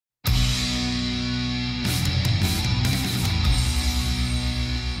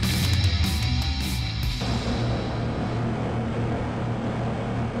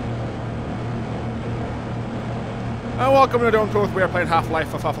welcome to DoomTooth. We are playing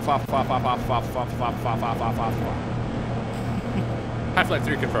Half-Life. Half-Life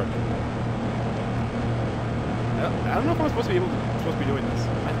 3 confirmed. I don't know if I'm supposed to be doing this.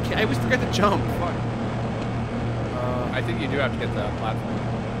 I always forget to jump. Fuck. I think you do have to get the platform.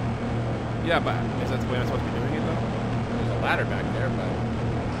 Yeah, but is that the way I'm supposed to be doing it though? There's a ladder back there, but.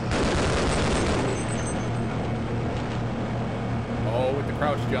 Oh, with the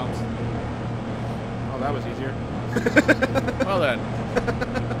crouch jumps. Oh, that was easier. Well then,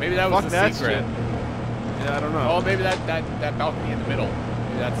 maybe that was the secret. Yeah, I don't know. Oh, maybe that balcony in the middle.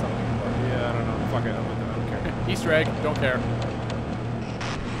 Maybe that's something important. Yeah, I don't know. Fuck it. I don't care. Easter egg. Don't care.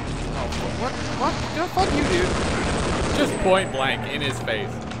 Oh, what? What? Yeah, fuck you, dude. Just point blank in his face.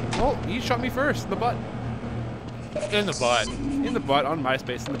 Well, you shot me first in the butt. In the butt. In the butt on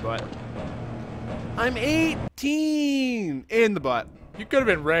MySpace. In the butt. I'm 18. In the butt. You could have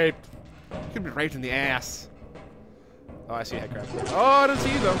been raped. You could have been raped in the ass. Oh, I see a headcrab. Oh, I don't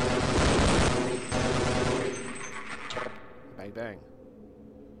see you though. Bang bang.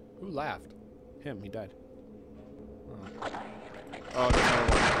 Who laughed? Him. He died. Oh,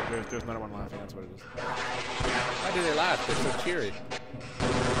 there's another one laughing. That's what it is. Why do they laugh? They're so cheery.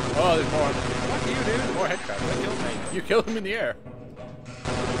 Oh, there's more. Fuck you, dude. More headcrabs. That killed me. You killed him in the air.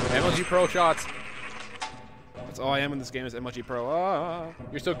 MLG Pro shots. That's all I am in this game is MLG Pro. Ah.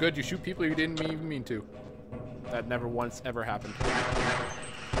 You're so good, you shoot people you didn't even mean to. That never once ever happened.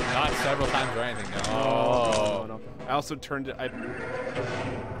 Not several times or anything, no. Oh. No. I also turned it.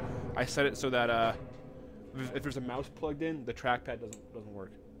 I set it so that if there's a mouse plugged in, the trackpad doesn't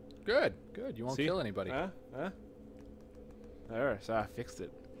work. Good, good. You won't kill anybody. There, so I fixed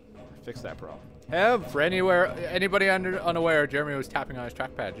it. I fixed that problem. For anybody unaware, Jeremy was tapping on his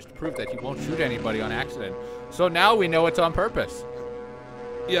trackpad just to prove that he won't shoot anybody on accident. So now we know it's on purpose.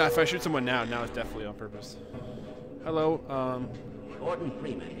 Yeah, if I shoot someone now it's definitely on purpose. Hello, Gordon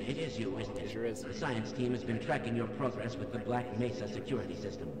Freeman, it is you, isn't it? It sure is. The science team has been tracking your progress with the Black Mesa security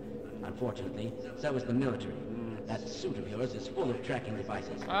system. Unfortunately, so is the military. That suit of yours is full of tracking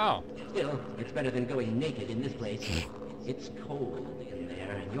devices. Oh. Still, it's better than going naked in this place. It's cold in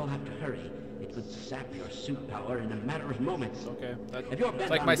there, and you'll have to hurry. It could sap your suit power in a matter of moments. Okay.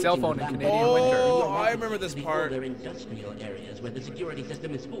 It's like my cell phone in Canadian winter. Oh, I remember this part. There are industrial areas where the security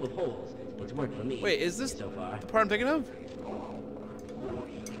system is full of holes. It's worked for me. Wait, is this so far the part I'm thinking of?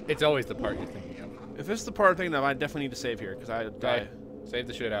 It's always the part you're thinking of. If this is the part I'm thinking of, I definitely need to save here, because I die. Save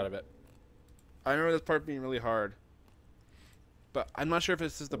the shit out of it. I remember this part being really hard. But I'm not sure if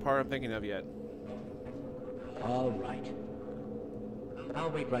this is the part I'm thinking of yet. All right. I'll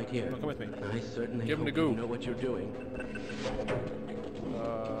wait right here. No, come with me. I certainly Give him hope the goo. you know what you're doing. I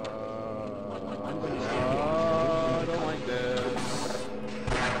don't like this.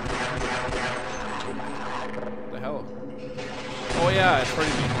 The hell? Oh yeah, it's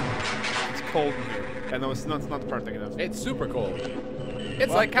pretty. It's cold in here. And no, it's not the part I'm thinking of. It's super cold.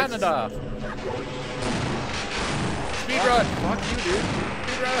 It's like Canada. Speedrun. Fuck you, dude.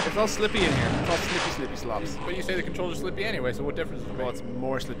 Speedrun. It's all slippy in here. It's all slippy slops. But you say the controls are slippy anyway, so what difference does it Well, make? it's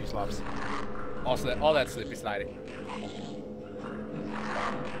more slippy slops. Also, all that slippy sliding.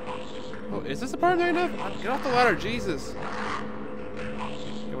 Oh, is this the part I'm thinking of? Get off the ladder, Jesus.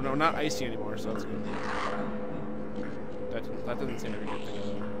 Okay, well, no, not icy anymore, so that's good. That doesn't seem like a good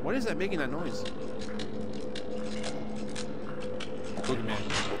thing. What is that making that noise? Boogeyman.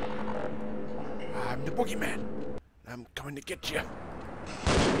 I'm the boogeyman. I'm coming to get you.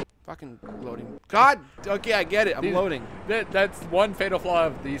 Fucking loading. God! Okay, I get it. I'm loading. That's one fatal flaw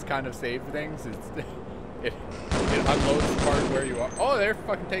of these kind of save things. Is it unloads the part where you are. Oh, they're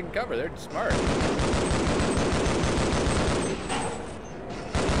fucking taking cover. They're smart.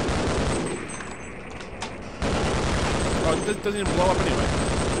 Oh, it doesn't even blow up anyway.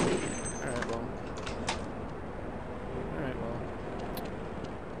 Alright, well. Alright, well.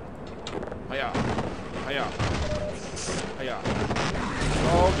 Hiya. Hiya. Hiya.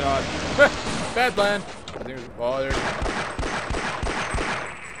 Oh, God. Bad plan. Oh, there's.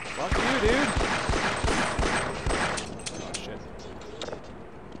 Fuck you, dude. Oh, shit.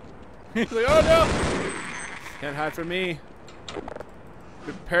 He's like, oh no! Can't hide from me.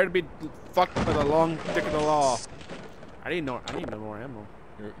 Prepare to be fucked by the long dick of the law. I need no more ammo.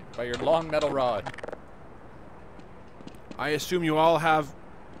 By your long metal rod. I assume you all have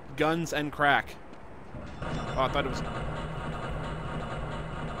guns and crack. Oh, I thought it was.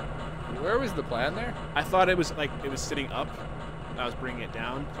 Where was the plan there? I thought it was like it was sitting up. I was bringing it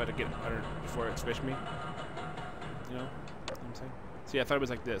down so I had to get under before it squished me. You know what I'm saying? See, I thought it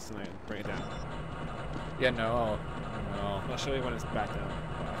was like this, and I bring it down. Yeah, no. I'll show you when it's back down.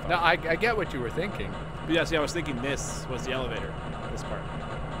 No, I get what you were thinking. But yeah, see, I was thinking this was the elevator. This part.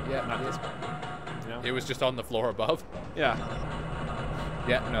 Yeah, Not this part. You know? it was just on the floor above. Yeah.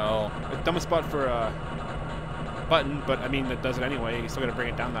 Yeah, no. The dumbest spot for a button, but I mean, that does it anyway. You still gotta bring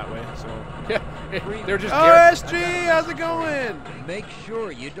it down that way, so. Yeah, they're just. SG, how's it going? Make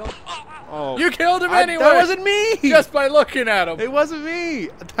sure you don't. Oh. You killed him anyway. That wasn't me. Just by looking at him. It wasn't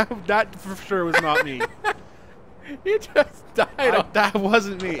me. That for sure was not me. You just died. That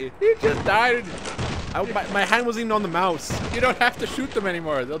wasn't me. You just died. My hand wasn't even on the mouse. You don't have to shoot them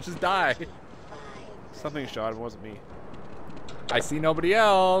anymore. They'll just die. Something shot him. It wasn't me. I see nobody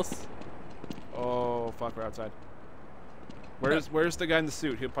else. Oh fuck, we're outside. Where's the guy in the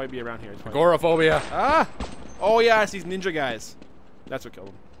suit? He'll probably be around here. Agoraphobia. Ah! Oh yeah, it's these ninja guys. That's what killed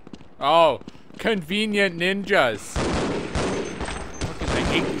him. Oh, convenient ninjas. Fucking, I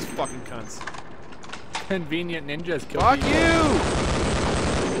hate these fucking cunts. Convenient ninjas kill Fuck people. you!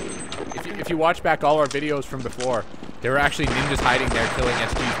 If you watch back all our videos from before, there were actually ninjas hiding there killing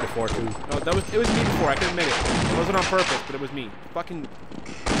SGs before too. No, it was me before. I can admit it. It wasn't on purpose, but it was me. Fucking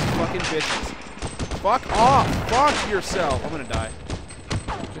bitches. Fuck off! Fuck yourself! I'm gonna die.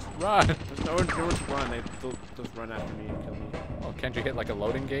 Just run. There's nowhere to run. They'll just run after me and kill me. Oh, can't you hit like a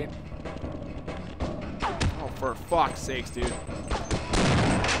loading gate? Oh, for fuck's sakes, dude.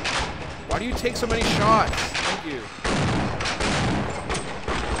 Why do you take so many shots? Thank you.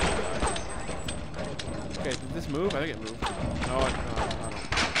 Okay, did this move? I think it moved. No, I don't.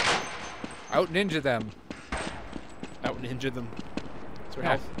 Out ninja them. Out ninja them.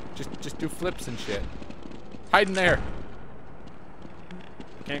 No, just do flips and shit. Hide in there.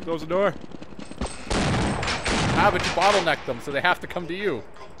 Can't close the door. Ah, but you bottleneck them, so they have to come to you.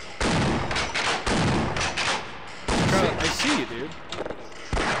 I see you, dude.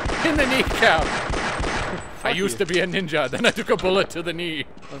 In the kneecap. I used to be a ninja, then I took a bullet to the knee.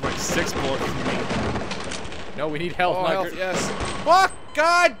 That was like 6 bullets from me. No, we need health. Oh, health, yes. Fuck!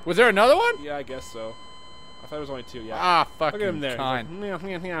 God! Was there another one? Yeah, I guess so. I thought it was only 2, yeah. Ah, fucking Look at him there. kind.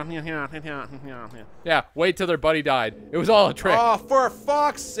 Yeah. Yeah, wait till their buddy died. It was all a trick. Oh, for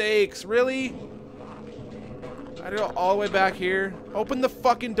fuck's sakes, really? I had to go all the way back here. Open the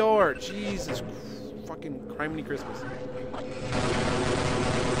fucking door. Jesus fucking criminy Christmas.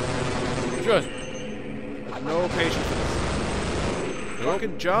 Just No patience for this.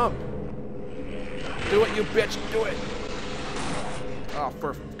 Fucking jump. Do it, you bitch. Do it. Oh,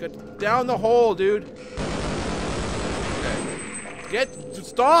 for good. Down the hole, dude. Okay.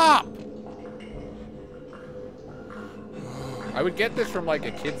 Stop. I would get this from like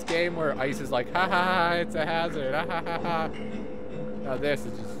a kid's game where ice is like, ha ha ha, it's a hazard, ha ha ha ha. Now this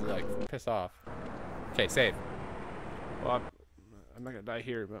is just like, piss off. Okay, save. Well, I'm not gonna die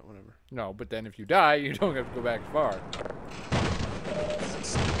here, but whatever. No, but then if you die, you don't have to go back far.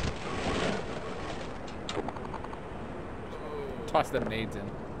 Toss them nades in.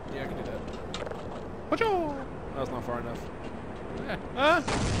 Yeah, I can do that. Whatcha? That was not far enough. Eh. Huh?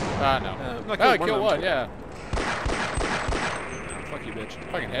 Ah, no. I Oh, killed kill one, one, yeah. Fuck you, bitch.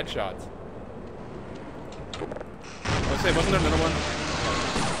 Fucking headshots. Let's say, wasn't there another one?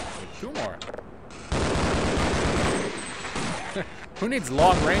 2 more. Who needs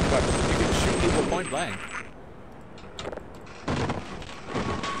long range weapons? You can shoot people point blank.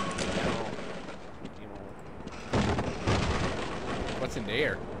 What's in the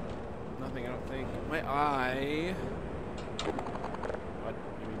air? Nothing, I don't think. My eye. What?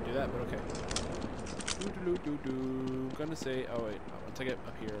 You mean do that, but okay. Gonna say, oh wait, once I get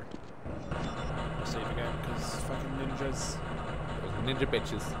up here, I'll save again, because fucking ninjas. Those ninja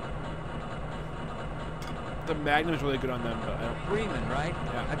bitches. The Magnum's really good on them, but I don't. Freeman, right?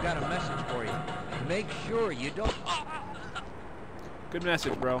 Yeah. I've got a message for you. Make sure you don't. Good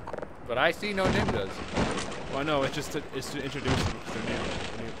message, bro. But I see no ninjas. Well, no, it's to introduce them to their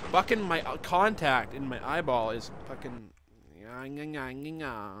new. Fucking my contact in my eyeball is fucking.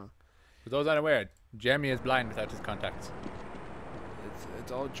 For those unaware, Jeremy is blind without his contacts.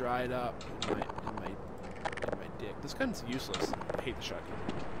 It's all dried up in my dick. This gun's useless. I hate the shotgun.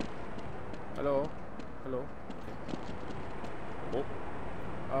 Hello? Hello? Okay.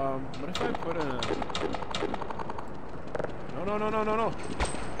 Oh. What if I put a... No.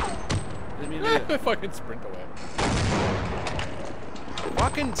 Didn't mean to do that. Fucking sprint away.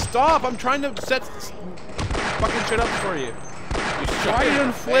 Fucking stop! I'm trying to set fucking shit up for you. Why are you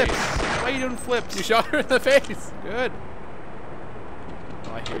doing flips? Why are you doing flips? You shot her in the face. Good.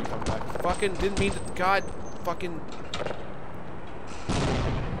 Oh, I hear you coming back. Fucking didn't mean to. God, fucking.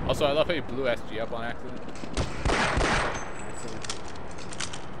 Also, I love how you blew SG up on accident.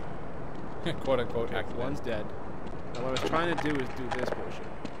 Quote unquote Okay, accident. one's dead. Now what I was trying to do is do this bullshit.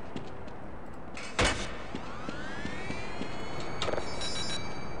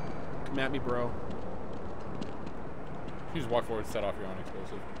 Come at me, bro. You just walk forward, set off your own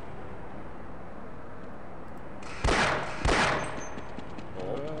explosive.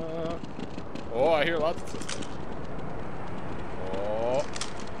 Oh, I hear lots of systems. Oh.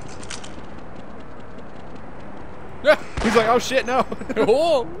 He's like, oh shit, no.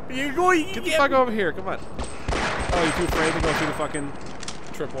 Oh, you're going. Get the fuck over here. Come on. Oh, you're too afraid to go through the fucking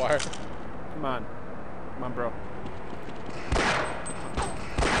tripwire. Come on. Come on, bro.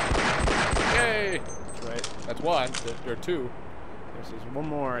 Yay. That's right. That's one. There are two. There's one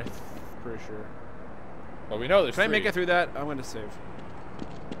more, I'm pretty sure. Well, we know there's Can I three. make it through that? I'm going to save.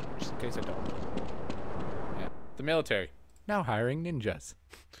 Just in case I don't. Yeah. The military. Now hiring ninjas.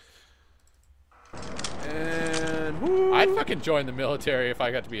 And whoo! I'd fucking join the military if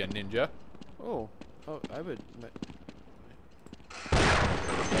I got to be a ninja. Oh, I would.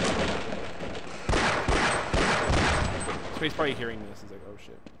 So he's probably hearing this. He's like, oh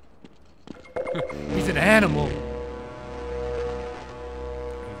shit. He's an animal. He's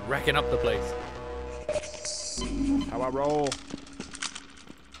wrecking up the place. How I roll?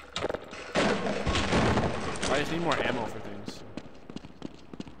 I just need more ammo for things.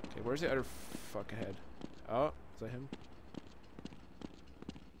 Okay, where's the other fuckhead? Oh, is that him?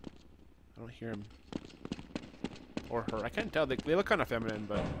 I don't hear him. Or her. I can't tell. They look kind of feminine,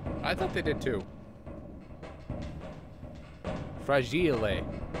 but... I thought they did too. Fragile.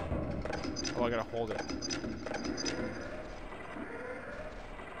 Oh, I gotta hold it.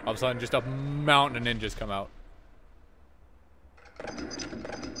 All of a sudden, just a mountain of ninjas come out.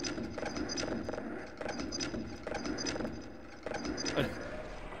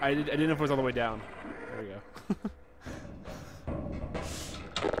 I didn't know if it was all the way down. There we go.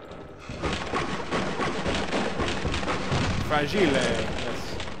 Fragile.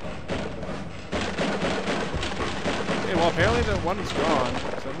 Yes. Okay, well apparently the one's gone.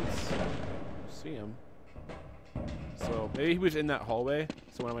 So I didn't see him. So maybe he was in that hallway.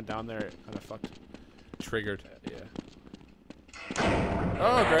 So when I went down there, it kind of fucked. Triggered. Yeah.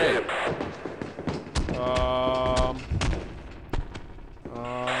 Oh, great.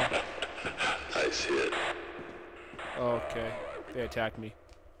 I see it. Okay. They attacked me.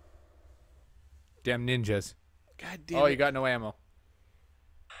 Damn ninjas. God damn Oh, it. you got no ammo. Where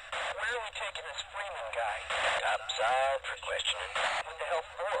are we taking this Freeman guy? Topside for questioning. What the hell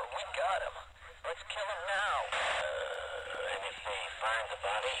for? We got him. Let's kill him now. And if they find the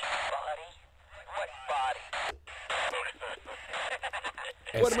body? Body? What body?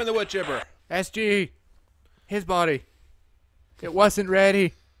 Put him in the wood chipper. SG. His body. It wasn't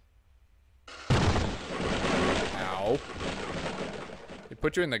ready. Ow. They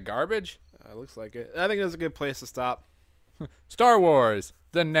put you in the garbage? Looks like it. I think that's a good place to stop. Star Wars.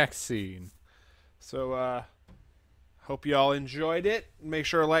 The next scene. So, hope you all enjoyed it. Make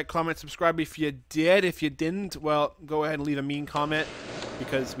sure to like, comment, subscribe if you did. If you didn't, well, go ahead and leave a mean comment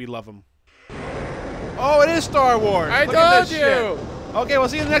because we love them. Oh, it is Star Wars. I Look at told this you. shit. Okay, we'll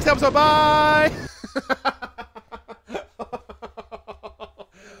see you in the next episode. Bye.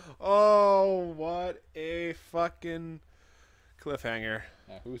 Oh, what a fucking cliffhanger.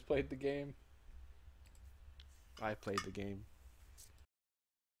 Now, who's played the game? I played the game.